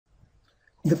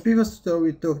The previous tutorial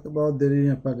we talked about the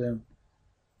linear pattern,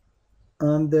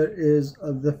 and there is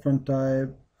a different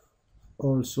type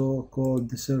also called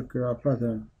the circular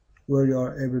pattern, where you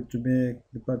are able to make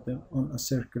the pattern on a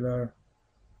circular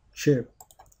shape.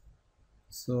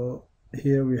 So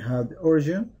here we have the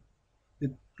origin.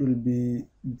 It will be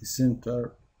the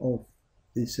center of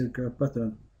the circular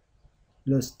pattern.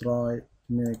 Let's try to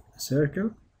make a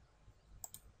circle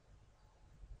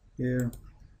here,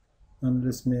 and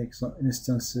let's make some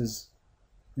instances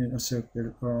in a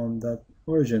circle around that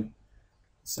origin.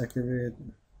 Let's activate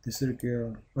the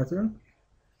circular pattern.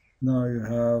 Now you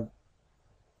have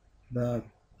that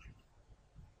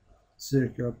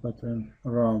circular pattern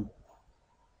around.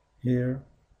 Here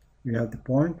we have the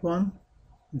point 1,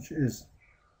 which is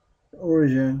the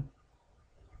origin,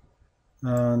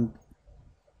 and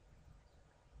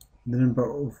the number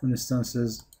of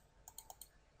instances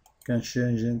can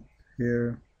change it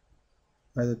here,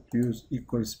 either to use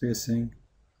equal spacing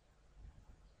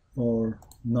or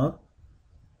not.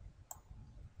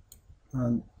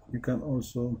 And you can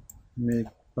also make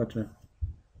pattern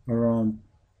around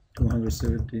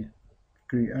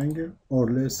 270-degree angle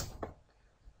or less.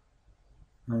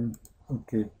 And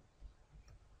okay,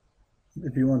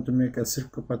 if you want to make a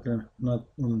circle pattern not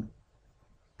on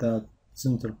that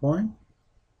center point,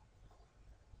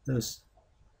 just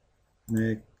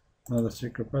make another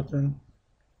circle pattern,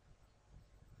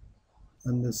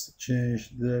 and let's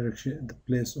change the direction, the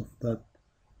place of that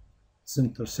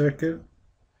center circle.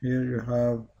 Here you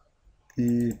have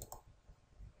the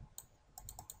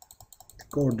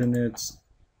coordinates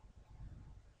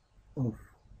of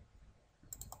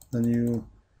the new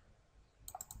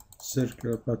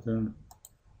circular pattern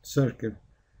circle.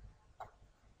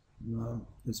 Now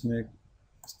let's make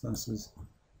instances.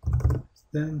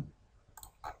 Then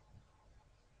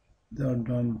they are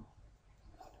done.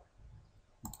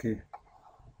 Okay,